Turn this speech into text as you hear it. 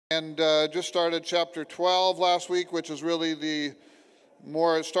And just started chapter 12 last week, which is really the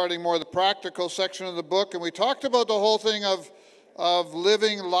starting more the practical section of the book. And we talked about the whole thing of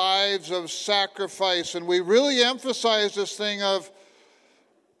living lives of sacrifice. And we really emphasized this thing of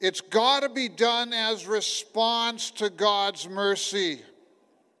it's got to be done as response to God's mercy.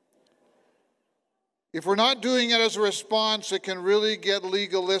 If we're not doing it as a response, it can really get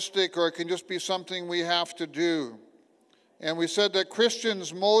legalistic, or it can just be something we have to do. And we said that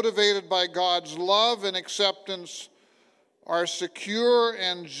Christians motivated by God's love and acceptance are secure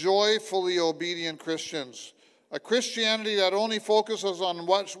and joyfully obedient Christians. A Christianity that only focuses on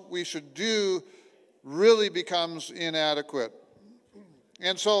what we should do really becomes inadequate.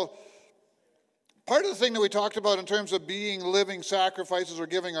 And so part of the thing that we talked about in terms of being living sacrifices or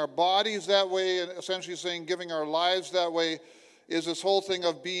giving our bodies that way, and essentially saying giving our lives that way, is this whole thing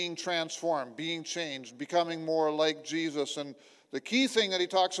of being transformed, being changed, becoming more like Jesus. And the key thing that he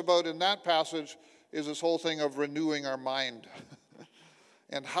talks about in that passage is this whole thing of renewing our mind.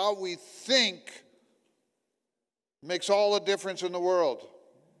 And how we think makes all the difference in the world.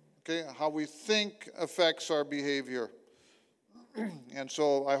 Okay, how we think affects our behavior. And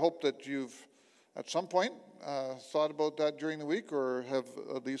so I hope that you've, at some point, thought about that during the week, or have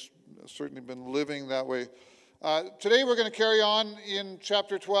at least certainly been living that way. Today we're going to carry on in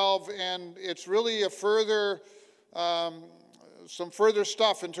chapter 12, and it's really a some further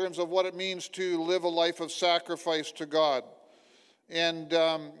stuff in terms of what it means to live a life of sacrifice to God. And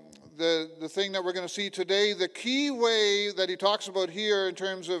the thing that we're going to see today, the key way that he talks about here in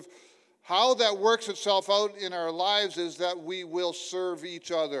terms of how that works itself out in our lives is that we will serve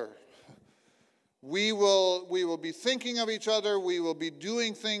each other. We will be thinking of each other. We will be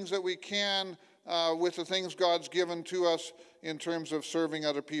doing things that we can with the things God's given to us in terms of serving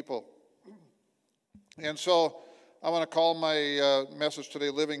other people. And so I want to call my message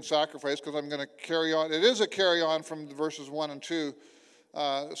today Living Sacrifice, because I'm going to carry on. It is a carry on from verses 1 and 2.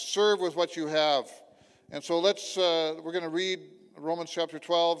 Serve with what you have. And so we're going to read Romans chapter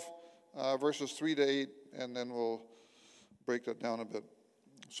 12, verses 3 to 8, and then we'll break that down a bit.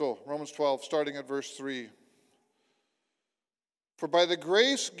 So, Romans 12, starting at verse 3. For by the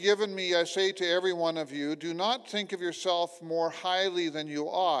grace given me, I say to every one of you, do not think of yourself more highly than you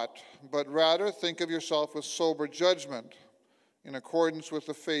ought, but rather think of yourself with sober judgment, in accordance with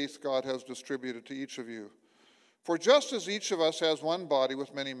the faith God has distributed to each of you. For just as each of us has one body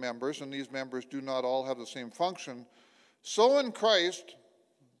with many members, and these members do not all have the same function, so in Christ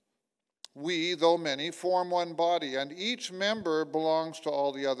we, though many, form one body, and each member belongs to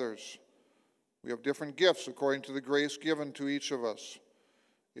all the others. We have different gifts according to the grace given to each of us.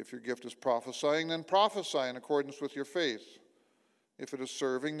 If your gift is prophesying, then prophesy in accordance with your faith. If it is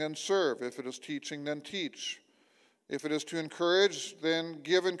serving, then serve. If it is teaching, then teach. If it is to encourage, then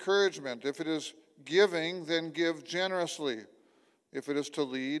give encouragement. If it is giving, then give generously. If it is to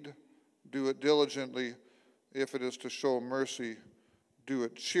lead, do it diligently. If it is to show mercy, do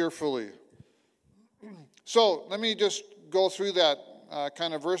it cheerfully. So let me just go through that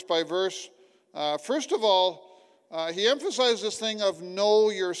kind of verse by verse. First of all, he emphasized this thing of know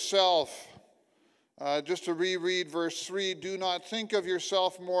yourself. Just to reread verse 3, do not think of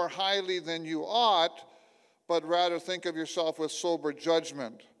yourself more highly than you ought, but rather think of yourself with sober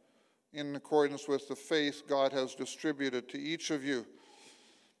judgment, in accordance with the faith God has distributed to each of you.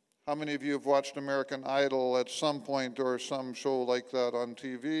 How many of you have watched American Idol at some point, or some show like that on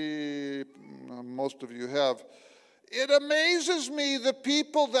TV? Most of you have. It amazes me the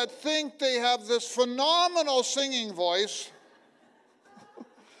people that think they have this phenomenal singing voice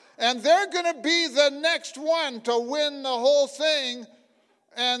and they're going to be the next one to win the whole thing,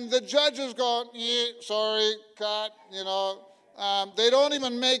 and the judges go, sorry, cut, they don't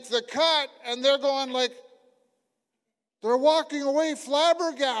even make the cut, and they're going like, they're walking away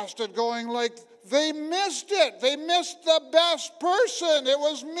flabbergasted, going like, they missed it. They missed the best person. It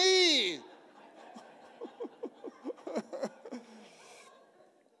was me.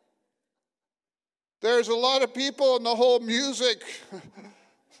 There's a lot of people in the whole music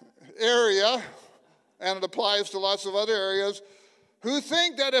area, and it applies to lots of other areas, who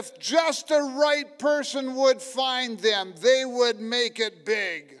think that if just the right person would find them, they would make it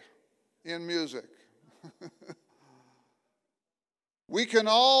big in music. We can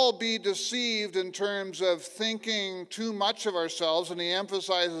all be deceived in terms of thinking too much of ourselves, and he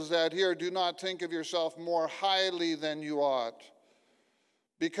emphasizes that here. Do not think of yourself more highly than you ought.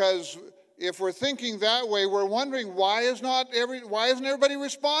 Because if we're thinking that way, we're wondering, why isn't everybody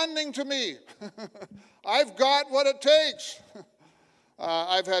responding to me? I've got what it takes.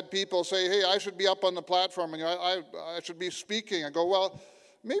 I've had people say, hey, I should be up on the platform, and I should be speaking. I go, well,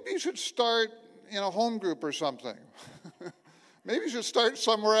 maybe you should start in a home group or something. Maybe you should start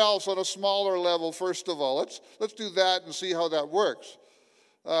somewhere else on a smaller level first of all. Let's do that and see how that works.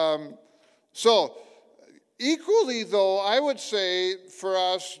 So equally though, I would say for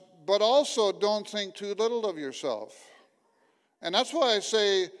us, but also don't think too little of yourself. And that's why I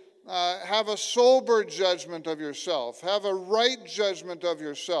say have a sober judgment of yourself. Have a right judgment of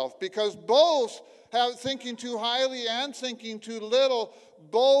yourself. Because both thinking too highly and thinking too little,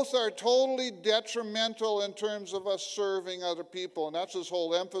 both are totally detrimental in terms of us serving other people. And that's his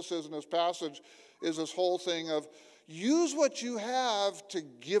whole emphasis in this passage, is this whole thing of use what you have to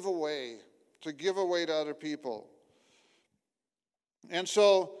give away to other people. And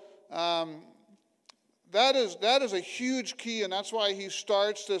so that is a huge key, and that's why he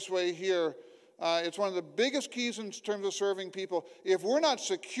starts this way here. It's one of the biggest keys in terms of serving people. If we're not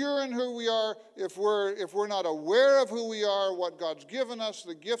secure in who we are, if we're not aware of who we are, what God's given us,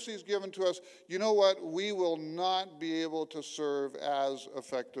 the gifts he's given to us, you know what? We will not be able to serve as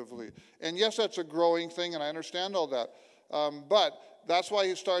effectively. And yes, that's a growing thing, and I understand all that. But that's why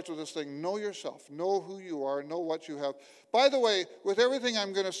he starts with this thing. Know yourself. Know who you are. Know what you have. By the way, with everything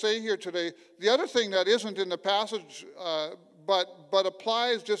I'm going to say here today, the other thing that isn't in the passage but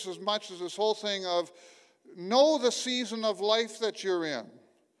applies just as much as this whole thing of know the season of life that you're in.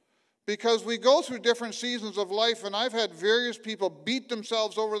 Because we go through different seasons of life, and I've had various people beat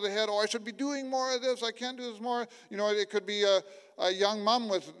themselves over the head. Oh, I should be doing more of this. I can't do this more. You know, it could be a young mom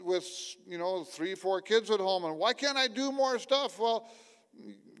with 3, 4 kids at home, and why can't I do more stuff? Well,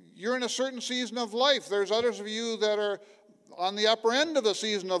 you're in a certain season of life. There's others of you that are on the upper end of the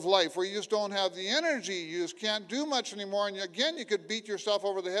season of life where you just don't have the energy. You just can't do much anymore. And again, you could beat yourself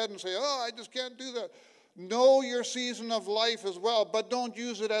over the head and say, oh, I just can't do that. Know your season of life as well, but don't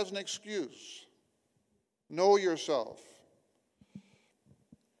use it as an excuse. Know yourself.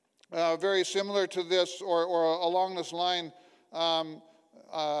 Very similar to this, or along this line,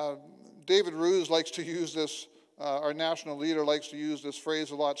 David Roos likes to use this, our national leader likes to use this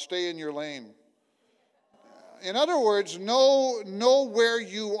phrase a lot, stay in your lane. In other words, know where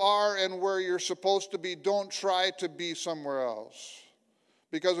you are and where you're supposed to be. Don't try to be somewhere else.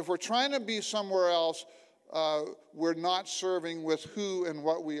 Because if we're trying to be somewhere else, we're not serving with who and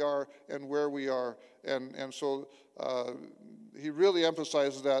what we are and where we are. And so he really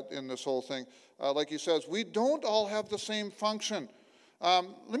emphasizes that in this whole thing. Like he says, we don't all have the same function.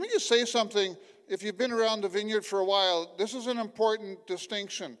 Let me just say something. If you've been around the Vineyard for a while, this is an important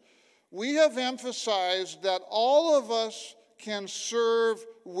distinction. We have emphasized that all of us can serve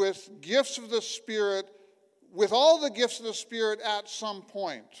with gifts of the Spirit, with all the gifts of the Spirit at some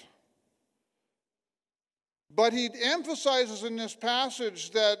point. But he emphasizes in this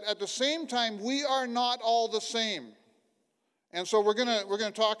passage that at the same time, we are not all the same. And so we're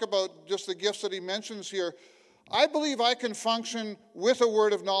gonna talk about just the gifts that he mentions here. I believe I can function with a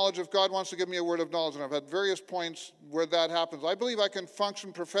word of knowledge if God wants to give me a word of knowledge. And I've had various points where that happens. I believe I can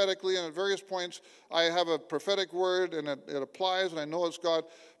function prophetically, and at various points I have a prophetic word and it applies and I know it's God.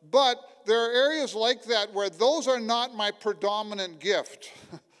 But there are areas like that where those are not my predominant gift.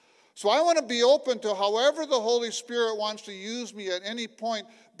 So I want to be open to however the Holy Spirit wants to use me at any point,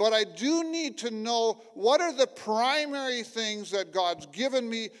 but I do need to know what are the primary things that God's given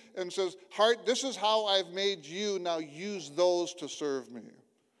me and says, Hart, this is how I've made you, now use those to serve me.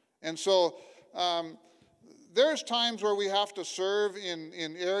 And so there's times where we have to serve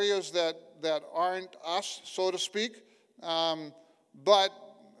in areas that aren't us, so to speak, but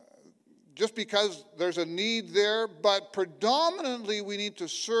just because there's a need there, but predominantly we need to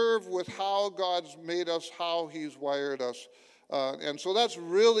serve with how God's made us, how he's wired us. And so that's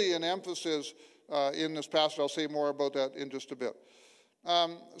really an emphasis in this passage. I'll say more about that in just a bit.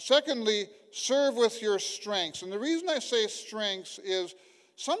 Secondly, serve with your strengths. And the reason I say strengths is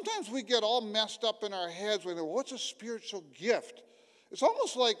sometimes we get all messed up in our heads when we go, what's a spiritual gift? It's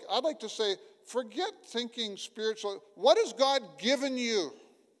almost like, I'd like to say, forget thinking spiritual. What has God given you?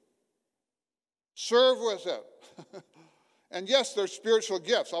 Serve with it. And yes, there's spiritual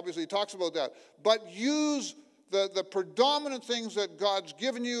gifts. Obviously, he talks about that. But use the predominant things that God's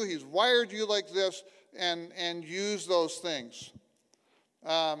given you. He's wired you like this, and use those things.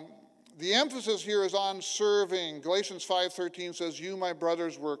 The emphasis here is on serving. Galatians 5:13 says, you, my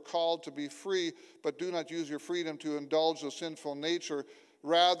brothers, were called to be free, but do not use your freedom to indulge the sinful nature.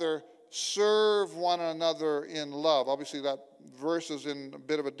 Rather, serve one another in love. Obviously, that verse is in a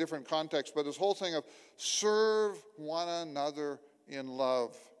bit of a different context, but this whole thing of serve one another in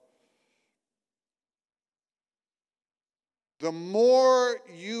love. The more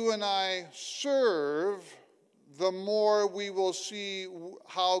you and I serve, the more we will see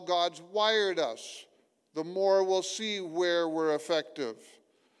how God's wired us. The more we'll see where we're effective.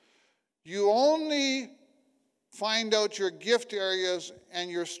 You only find out your gift areas and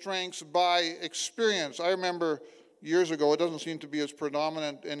your strengths by experience. I remember years ago, it doesn't seem to be as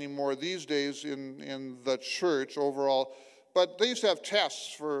predominant anymore these days in the church overall, but they used to have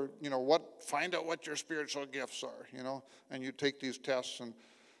tests for, find out what your spiritual gifts are, and you take these tests. And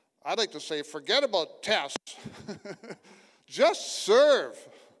I'd like to say, forget about tests. Just serve.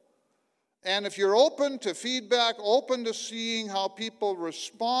 And if you're open to feedback, open to seeing how people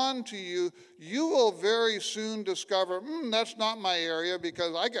respond to you, you will very soon discover, that's not my area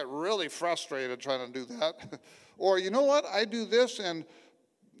because I get really frustrated trying to do that. Or, you know what, I do this and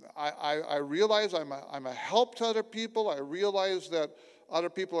I realize I'm a help to other people. I realize that other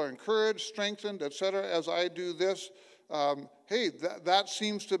people are encouraged, strengthened, etc. as I do this. Hey, that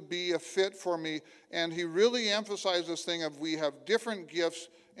seems to be a fit for me. And he really emphasized this thing of we have different gifts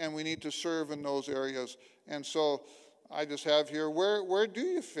and we need to serve in those areas. And so I just have here, where do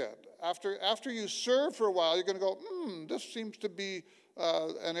you fit? After you serve for a while, you're going to go, this seems to be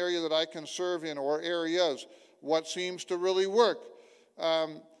an area that I can serve in, or areas. What seems to really work?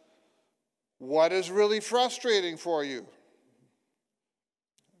 What is really frustrating for you?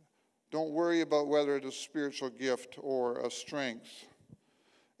 Don't worry about whether it is a spiritual gift or a strength.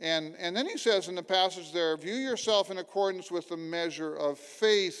 And then he says in the passage there, view yourself in accordance with the measure of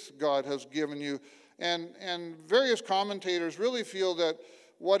faith God has given you. And various commentators really feel that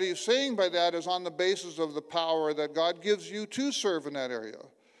what he's saying by that is on the basis of the power that God gives you to serve in that area.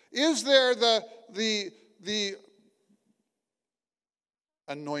 Is there the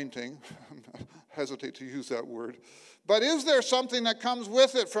anointing? I hesitate to use that word. But is there something that comes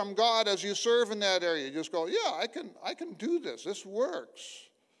with it from God as you serve in that area? You just go, yeah, I can do this. This works.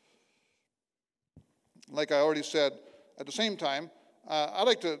 Like I already said, at the same time, I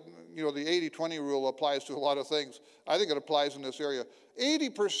like to, the 80-20 rule applies to a lot of things. I think it applies in this area.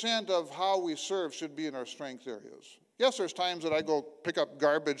 80% of how we serve should be in our strength areas. Yes, there's times that I go pick up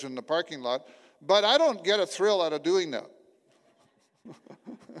garbage in the parking lot, but I don't get a thrill out of doing that.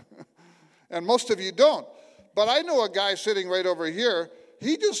 And most of you don't. But I know a guy sitting right over here,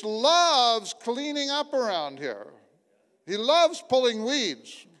 he just loves cleaning up around here. He loves pulling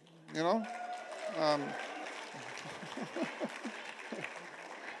weeds,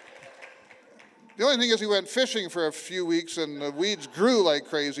 The only thing is he went fishing for a few weeks and the weeds grew like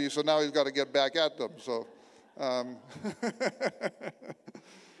crazy, so now he's got to get back at them. So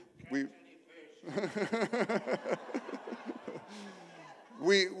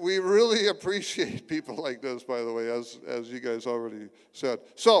we really appreciate people like this, by the way, as you guys already said.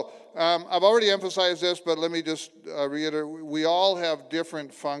 So I've already emphasized this, but let me just reiterate. We all have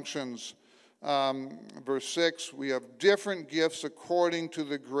different functions. Verse 6, we have different gifts according to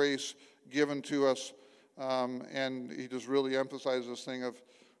the grace given to us. And he just really emphasizes this thing of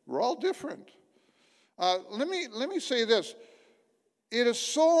we're all different. Let me say this. It is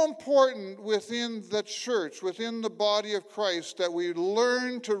so important within the church, within the body of Christ, that we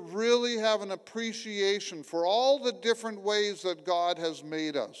learn to really have an appreciation for all the different ways that God has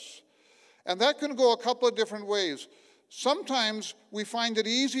made us. And that can go a couple of different ways. Sometimes we find it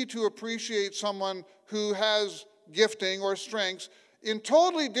easy to appreciate someone who has gifting or strengths in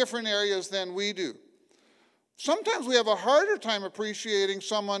totally different areas than we do. Sometimes we have a harder time appreciating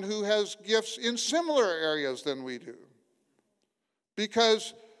someone who has gifts in similar areas than we do.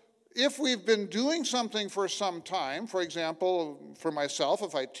 Because if we've been doing something for some time, for example, for myself,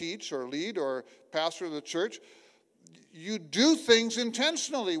 if I teach or lead or pastor the church, you do things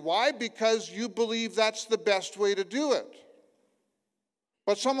intentionally. Why? Because you believe that's the best way to do it.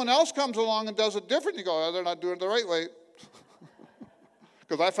 But someone else comes along and does it different. You go, oh, they're not doing it the right way.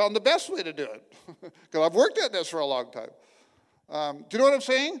 Because I found the best way to do it. Because I've worked at this for a long time. Do you know what I'm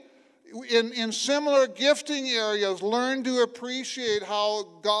saying? In similar gifting areas, learn to appreciate how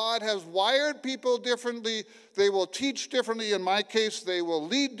God has wired people differently. They will teach differently. In my case, they will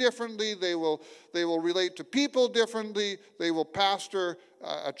lead differently. They will relate to people differently. They will pastor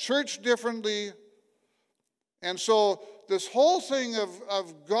a church differently. And so this whole thing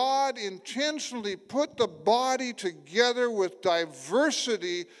of God intentionally put the body together with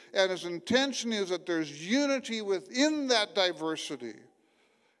diversity, and his intention is that there's unity within that diversity.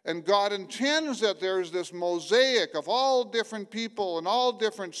 And God intends that there's this mosaic of all different people and all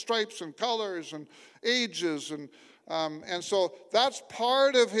different stripes and colors and ages. And so that's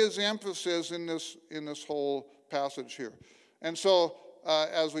part of his emphasis in this whole passage here. And so,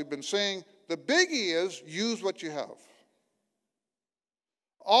 as we've been saying, the biggie is use what you have.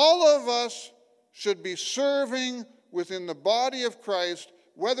 All of us should be serving within the body of Christ,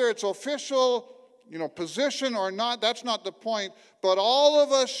 whether it's official, position or not, that's not the point. But all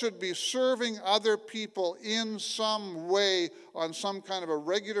of us should be serving other people in some way on some kind of a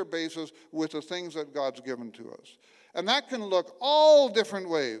regular basis with the things that God's given to us. And that can look all different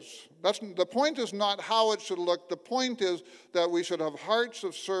ways. The point is not how it should look. The point is that we should have hearts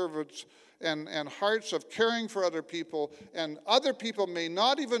of servants and hearts of caring for other people, and other people may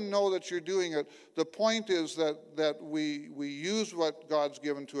not even know that you're doing it. The point is that we use what God's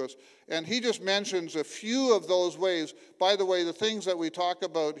given to us. And he just mentions a few of those ways. By the way, the things that we talk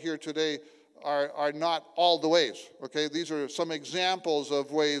about here today are not all the ways, okay? These are some examples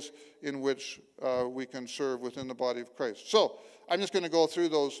of ways in which we can serve within the body of Christ. So I'm just going to go through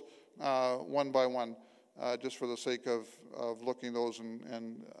those one by one. Just for the sake of looking at those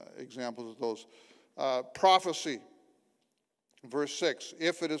and examples of those. Prophecy, verse 6.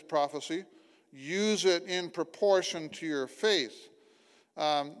 If it is prophecy, use it in proportion to your faith.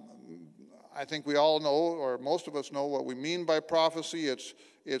 I think we all know, or most of us know, what we mean by prophecy.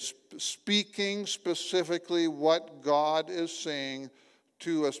 It's speaking specifically what God is saying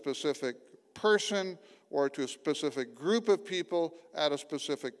to a specific person or to a specific group of people at a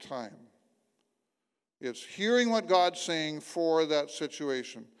specific time. It's hearing what God's saying for that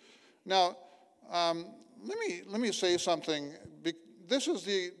situation. Now, let me say something. This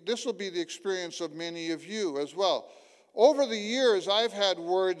will be the experience of many of you as well. Over the years, I've had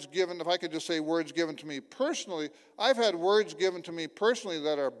words given, if I could just say words given to me personally, I've had words given to me personally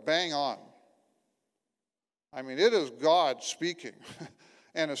that are bang on. I mean, it is God speaking.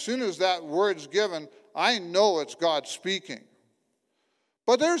 And as soon as that word's given, I know it's God speaking.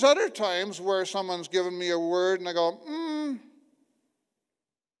 But there's other times where someone's given me a word and I go,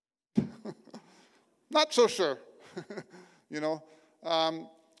 not so sure,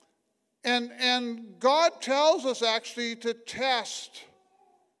 And God tells us actually to test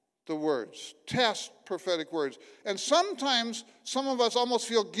the words, test prophetic words. And sometimes some of us almost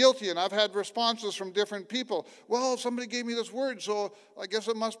feel guilty, and I've had responses from different people. Well, somebody gave me this word, so I guess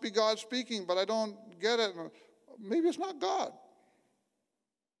it must be God speaking, but I don't get it. Maybe it's not God.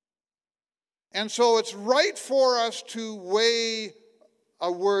 And so it's right for us to weigh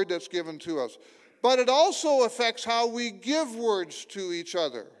a word that's given to us. But it also affects how we give words to each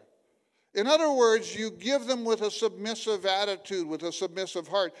other. In other words, you give them with a submissive attitude, with a submissive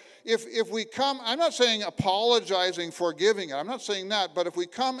heart. If we come, I'm not saying apologizing for giving it, I'm not saying that, but if we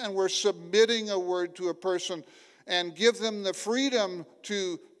come and we're submitting a word to a person and give them the freedom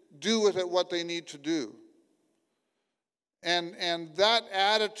to do with it what they need to do. And that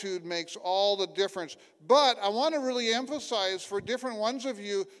attitude makes all the difference. But I want to really emphasize for different ones of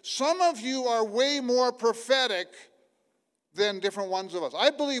you, some of you are way more prophetic than different ones of us. I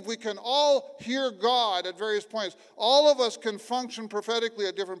believe we can all hear God at various points. All of us can function prophetically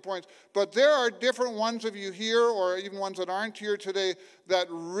at different points. But there are different ones of you here, or even ones that aren't here today, that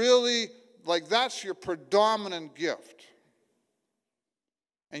really, that's your predominant gift.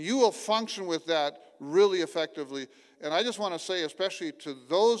 And you will function with that really effectively. And I just want to say, especially to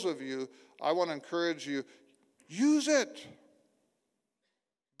those of you, I want to encourage you, use it.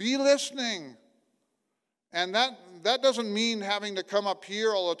 Be listening. And that doesn't mean having to come up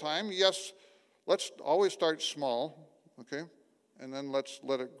here all the time. Yes, let's always start small, okay? And then let's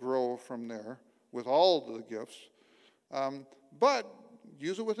let it grow from there with all the gifts. But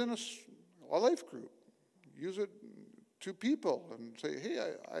use it within a life group. Use it to people and say, hey,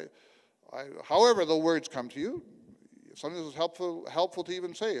 I however the words come to you. Sometimes it's helpful to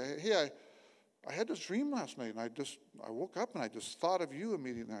even say, hey, I had this dream last night, and I woke up and I just thought of you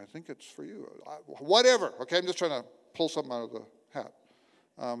immediately. I think it's for you. Whatever. Okay, I'm just trying to pull something out of the hat.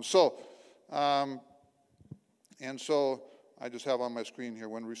 And so I just have on my screen here,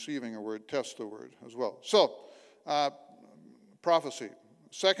 when receiving a word, test the word as well. So, prophecy.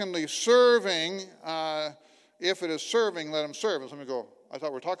 Secondly, serving. If it is serving, let him serve. Let me go. I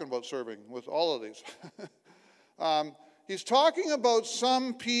thought we were talking about serving with all of these. He's talking about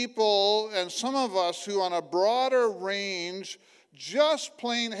some people and some of us who on a broader range just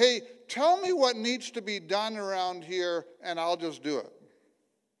plain, hey, tell me what needs to be done around here and I'll just do it.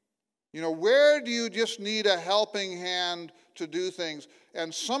 Where do you just need a helping hand to do things?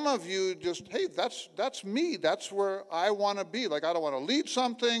 And some of you just, hey, that's me. That's where I want to be. I don't want to lead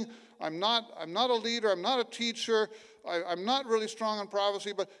something. I'm not a leader. I'm not a teacher. I'm not really strong on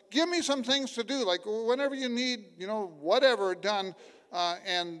prophecy, but give me some things to do, whenever you need, whatever done.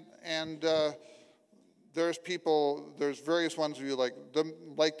 There's various ones of you like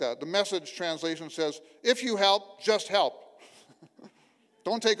that. The Message translation says, if you help, just help.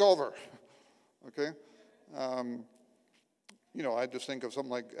 Don't take over. okay? I just think of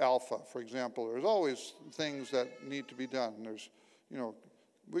something like Alpha, for example. There's always things that need to be done. There's,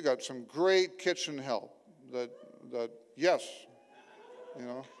 we got some great kitchen help that yes,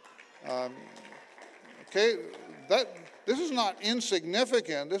 okay, this is not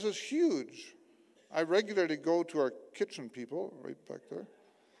insignificant. This is huge. I regularly go to our kitchen people right back there.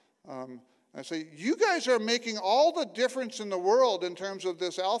 I say, you guys are making all the difference in the world in terms of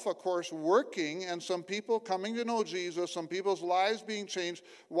this Alpha course working and some people coming to know Jesus, some people's lives being changed.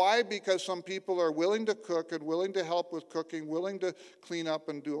 Why? Because some people are willing to cook and willing to help with cooking, willing to clean up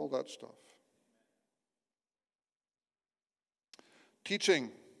and do all that stuff.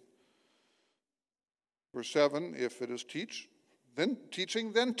 Teaching. Verse 7, if it is then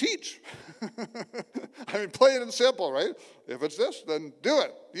teaching, then teach. I mean, plain and simple, right? If it's this, then do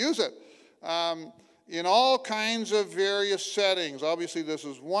it. Use it. In all kinds of various settings. Obviously, this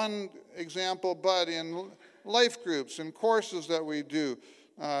is one example, but in life groups, in courses that we do,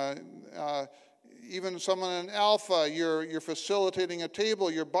 even someone in Alpha, you're facilitating a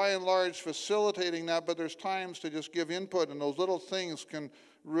table. You're by and large facilitating that, but there's times to just give input, and those little things can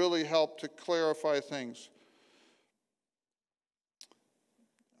really help to clarify things.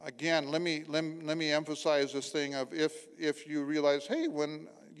 Again, let me emphasize this thing of if you realize, hey,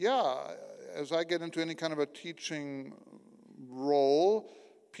 as I get into any kind of a teaching role,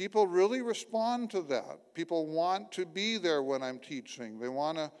 people really respond to that. People want to be there when I'm teaching. They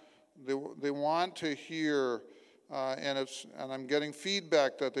want to hear, and I'm getting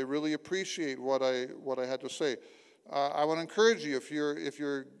feedback that they really appreciate what I had to say. I want to encourage you, if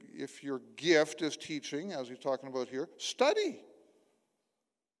your gift is teaching, as he's talking about here, study.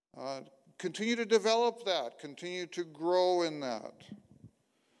 Continue to develop that. Continue to grow in that.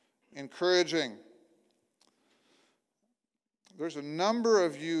 Encouraging. There's a number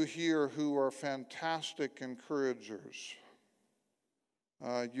of you here who are fantastic encouragers.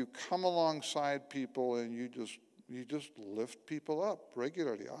 You come alongside people and you just lift people up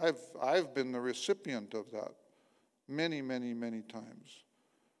regularly. I've been the recipient of that many, many, many times.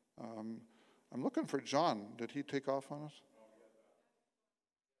 I'm looking for John. Did he take off on us?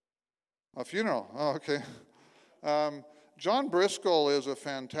 A funeral. Oh, okay. John Briscoe is a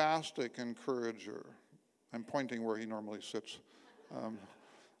fantastic encourager. I'm pointing where he normally sits.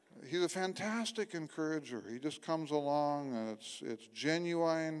 He's a fantastic encourager. He just comes along, and it's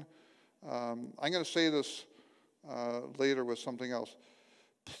genuine. I'm going to say this later with something else.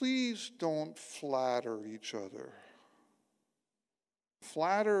 Please don't flatter each other.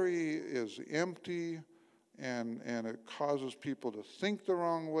 Flattery is empty, and it causes people to think the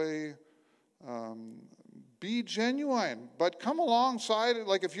wrong way. Be genuine, but come alongside it.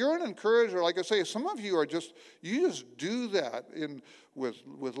 Like if you're an encourager, like I say, some of you you just do that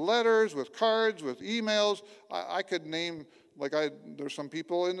with letters, with cards, with emails. I could name, there's some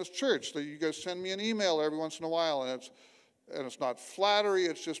people in this church that you guys send me an email every once in a while, and it's not flattery,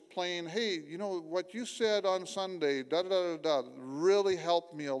 it's just plain, hey, what you said on Sunday, da-da-da-da-da, really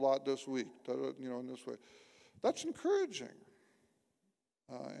helped me a lot this week, in this way. That's encouraging.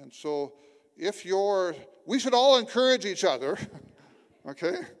 And so we should all encourage each other,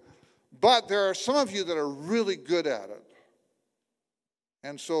 okay? But there are some of you that are really good at it.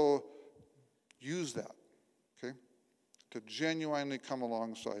 And so use that, okay? To genuinely come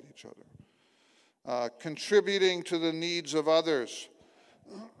alongside each other. Contributing to the needs of others.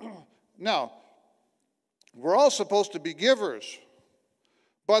 Now, we're all supposed to be givers.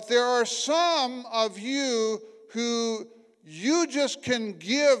 But there are some of you who you just can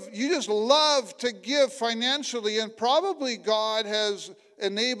give, you just love to give financially, and probably God has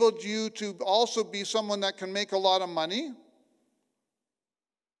enabled you to also be someone that can make a lot of money.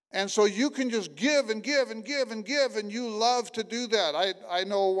 And so you can just give and give and give and give, and you love to do that. I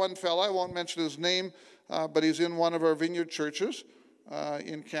know one fella, I won't mention his name, but he's in one of our Vineyard churches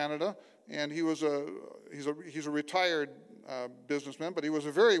in Canada, and he's a retired businessman, but he was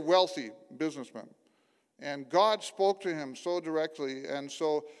a very wealthy businessman. And God spoke to him so directly, and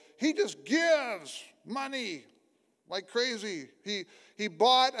so he just gives money like crazy. He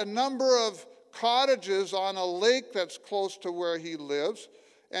bought a number of cottages on a lake that's close to where he lives,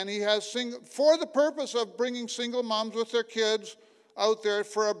 and he has for the purpose of bringing single moms with their kids out there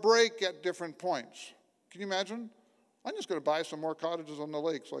for a break at different points. Can you imagine? I'm just going to buy some more cottages on the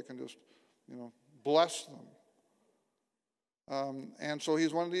lake so I can just, bless them. And so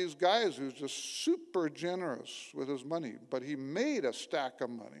he's one of these guys who's just super generous with his money, but he made a stack of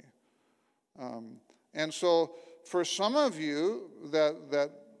money. And so for some of you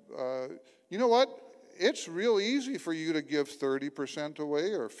you know what? it's real easy for you to give 30%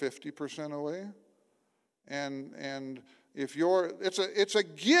 away or 50% away. And if it's a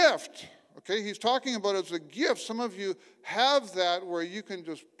gift, okay? He's talking about it's a gift. Some of you have that where you can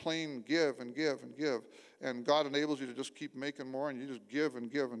just plain give and give and give. And God enables you to just keep making more, and you just give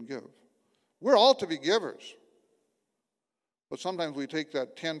and give and give. We're all to be givers. But sometimes we take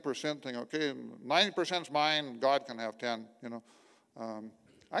that 10% thing, okay, 90% is mine, God can have 10, you know.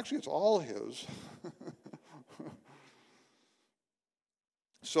 Actually, it's all his.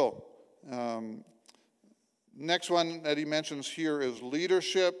 So, next one that he mentions here is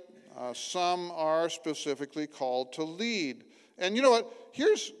leadership. Some are specifically called to lead. And you know what?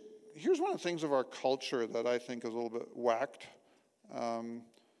 Here's one of the things of our culture that I think is a little bit whacked.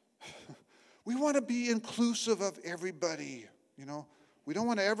 We want to be inclusive of everybody, you know. We don't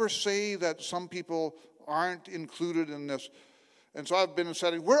want to ever say that some people aren't included in this. And so I've been in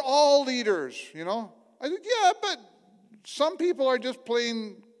settings, we're all leaders, you know. I think, yeah, but some people are just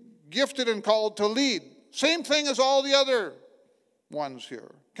plain gifted and called to lead. Same thing as all the other ones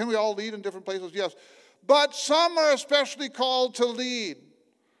here. Can we all lead in different places? Yes. But some are especially called to lead.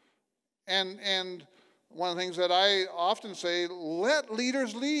 And one of the things that I often say, let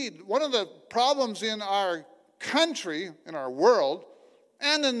leaders lead. One of the problems in our country, in our world,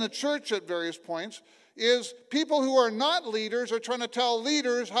 and in the church at various points, is people who are not leaders are trying to tell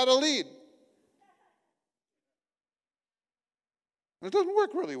leaders how to lead. And it doesn't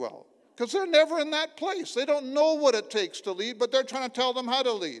work really well, because they're never in that place. They don't know what it takes to lead, but they're trying to tell them how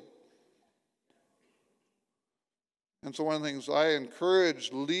to lead. And so one of the things I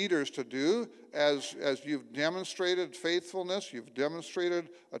encourage leaders to do, as you've demonstrated faithfulness, you've demonstrated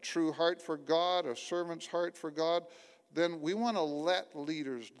a true heart for God, a servant's heart for God, then we want to let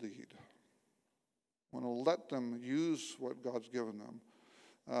leaders lead. We want to let them use what God's given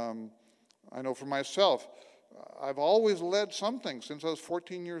them. I know for myself, I've always led something since I was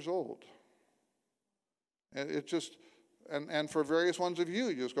 14 years old. And it just, and for various ones of you,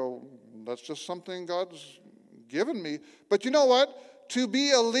 you just go, that's just something God's given me. But you know what? To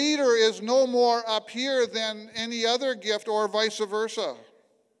be a leader is no more up here than any other gift, or vice versa.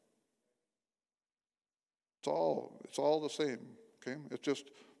 It's all the same. Okay? It's just,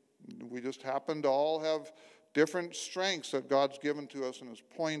 we just happen to all have different strengths that God's given to us, and his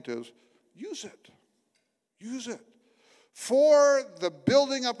point is, use it. Use it. For the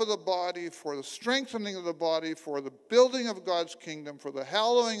building up of the body, for the strengthening of the body, for the building of God's kingdom, for the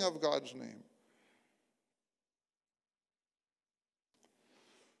hallowing of God's name.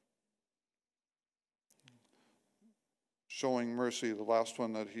 Showing mercy, the last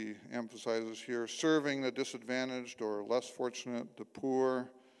one that he emphasizes here. Serving the disadvantaged or less fortunate, the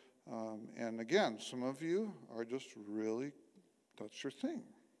poor. And again, some of you are just really, that's your thing.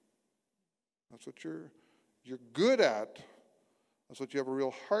 That's what you're good at. That's what you have a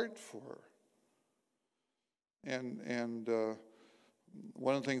real heart for. And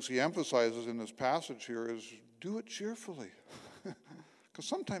one of the things he emphasizes in this passage here is do it cheerfully. Because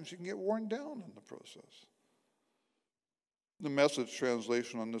sometimes you can get worn down in the process. The Message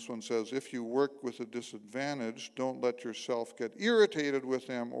translation on this one says, if you work with a disadvantage, don't let yourself get irritated with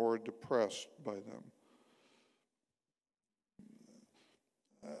them or depressed by them.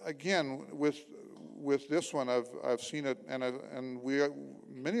 Again, with this one, I've seen it, and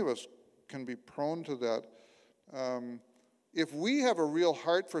many of us can be prone to that. If we have a real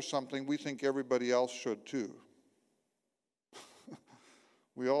heart for something, we think everybody else should too.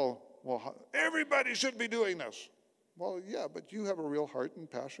 Everybody should be doing this. Well, yeah, but you have a real heart and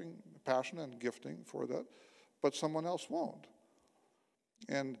passion and gifting for that, but someone else won't.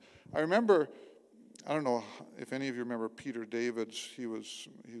 And I remember, I don't know if any of you remember Peter Davids. He was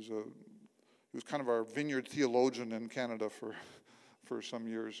kind of our Vineyard theologian in Canada for some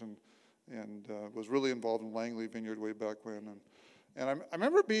years, and was really involved in Langley Vineyard way back when. And I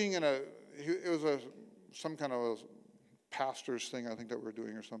remember being in it was some kind of a pastor's thing, I think, that we were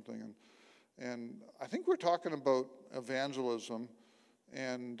doing or something, and I think we're talking about evangelism,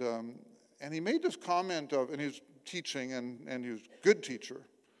 and he made this comment and he's teaching, and he was a good teacher.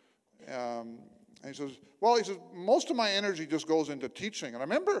 And he says, most of my energy just goes into teaching. And I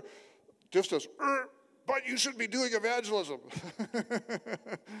remember just as, but you should be doing evangelism.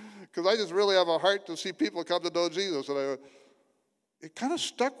 Because I just really have a heart to see people come to know Jesus. And it kind of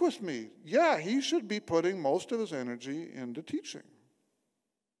stuck with me. Yeah, he should be putting most of his energy into teaching.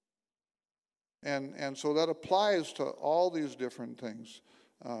 And so that applies to all these different things.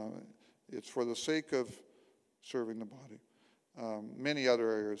 It's for the sake of serving the body. Many other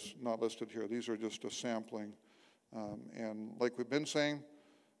areas not listed here. These are just a sampling. And like we've been saying,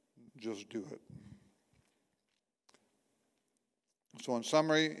 just do it. So in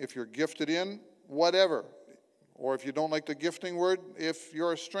summary, if you're gifted in whatever, or if you don't like the gifting word, if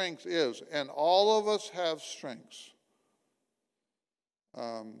your strength is, and all of us have strengths.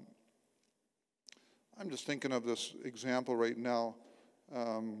 I'm just thinking of this example right now.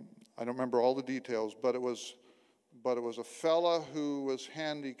 I don't remember all the details, but it was a fella who was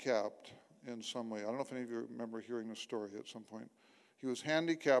handicapped in some way. I don't know if any of you remember hearing the story at some point. He was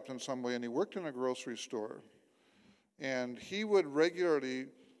handicapped in some way, and he worked in a grocery store. And he would regularly,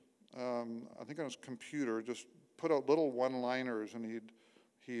 I think on his computer, just put out little one-liners, and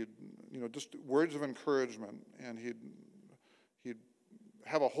he'd just words of encouragement, and he'd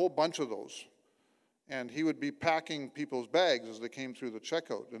have a whole bunch of those. And he would be packing people's bags as they came through the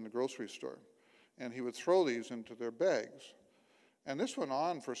checkout in the grocery store. And he would throw these into their bags. And this went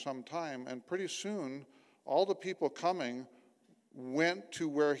on for some time, and pretty soon, all the people coming went to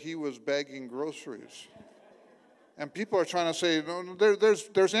where he was bagging groceries. And people are trying to say,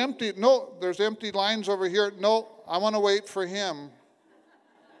 no, there's empty lines over here. No, I want to wait for him.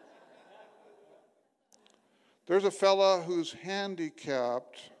 There's a fella who's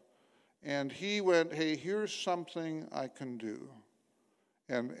handicapped, and he went, hey, here's something I can do.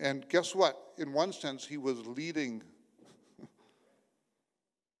 And guess what? In one sense, he was leading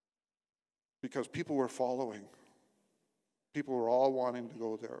because people were following. People were all wanting to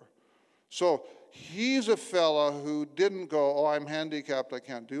go there. So he's a fella who didn't go, oh, I'm handicapped, I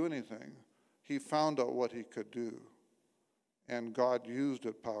can't do anything. He found out what he could do, and God used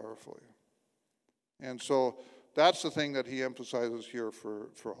it powerfully. And so that's the thing that he emphasizes here for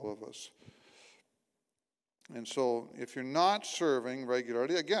all of us. And so if you're not serving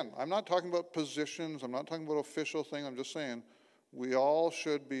regularly, again, I'm not talking about positions, I'm not talking about official thing, I'm just saying we all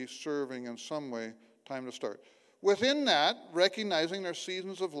should be serving in some way. Time to start. Within that, recognizing their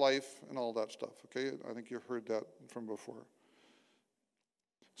seasons of life and all that stuff, okay? I think you've heard that from before.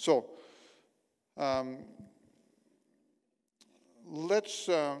 So, let's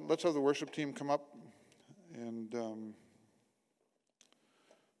have the worship team come up, and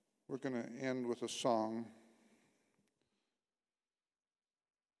we're going to end with a song.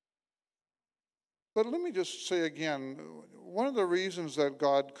 But let me just say again, one of the reasons that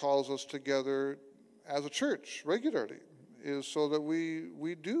God calls us together as a church regularly is so that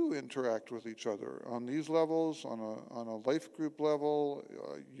we do interact with each other on these levels, on a life group level.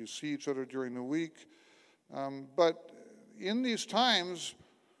 You see each other during the week. But in these times,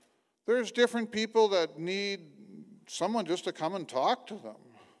 there's different people that need someone just to come and talk to them.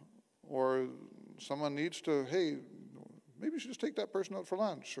 Or someone needs to, hey, maybe you should just take that person out for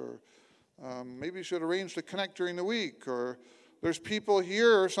lunch. Or maybe you should arrange to connect during the week. Or there's people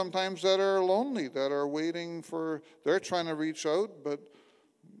here sometimes that are lonely, that are waiting for, they're trying to reach out, but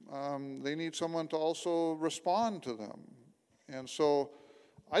they need someone to also respond to them. And so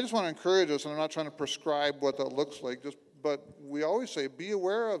I just want to encourage us, and I'm not trying to prescribe what that looks like, but we always say, be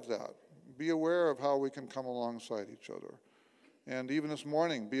aware of that. Be aware of how we can come alongside each other. And even this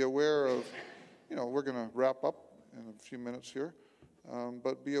morning, be aware of, we're going to wrap up in a few minutes here,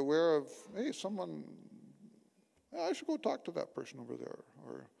 but be aware of, hey, I should go talk to that person over there.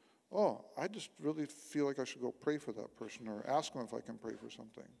 Or, oh, I just really feel like I should go pray for that person, or ask them if I can pray for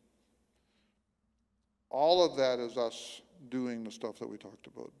something. All of that is us doing the stuff that we talked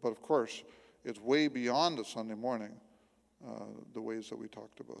about. But of course, it's way beyond a Sunday morning, the ways that we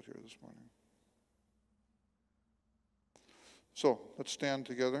talked about here this morning. So let's stand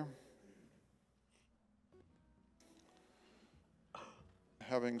together.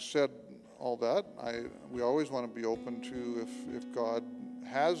 Having said all that, we always want to be open to if God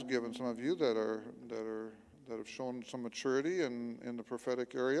has given some of you that have shown some maturity in the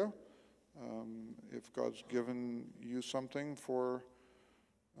prophetic area. If God's given you something for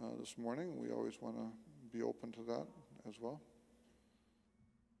this morning, we always want to be open to that as well.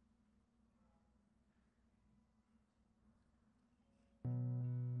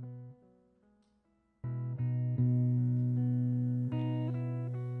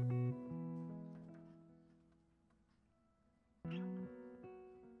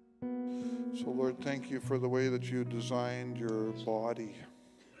 So, Lord, thank you for the way that you designed your body.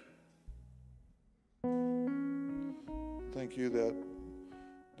 Thank you that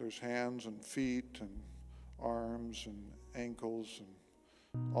there's hands and feet and arms and ankles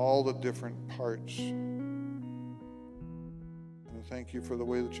and all the different parts. And I thank you for the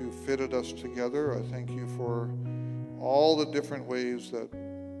way that you fitted us together. I thank you for all the different ways that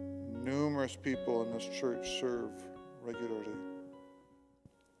numerous people in this church serve regularly.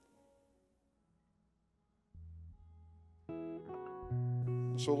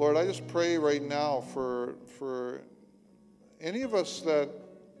 So, Lord, I just pray right now for any of us that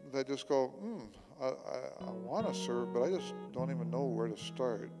just go, I want to serve, but I just don't even know where to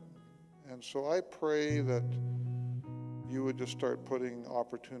start. And so I pray that you would just start putting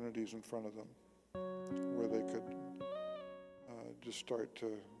opportunities in front of them where they could just start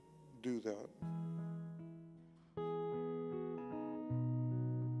to do that.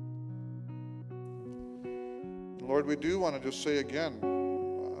 Lord, we do want to just say again,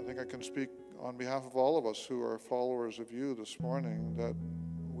 I think I can speak on behalf of all of us who are followers of you this morning, that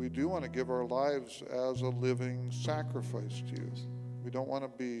we do want to give our lives as a living sacrifice to you. We don't want to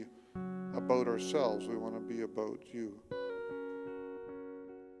be about ourselves. We want to be about you.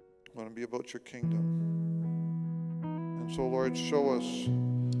 We want to be about your kingdom. And so, Lord, show us,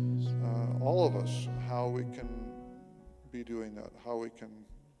 all of us, how we can be doing that, how we can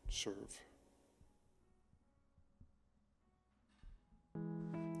serve.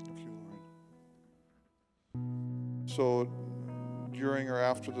 Thank you, Lord. So, during or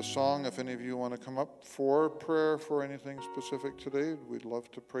after the song, if any of you want to come up for prayer for anything specific today, we'd love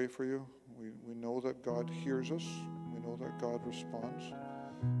to pray for you. We know that God hears us. We know that God responds.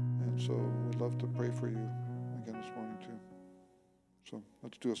 And so we'd love to pray for you again this morning too. So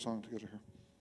let's do a song together here.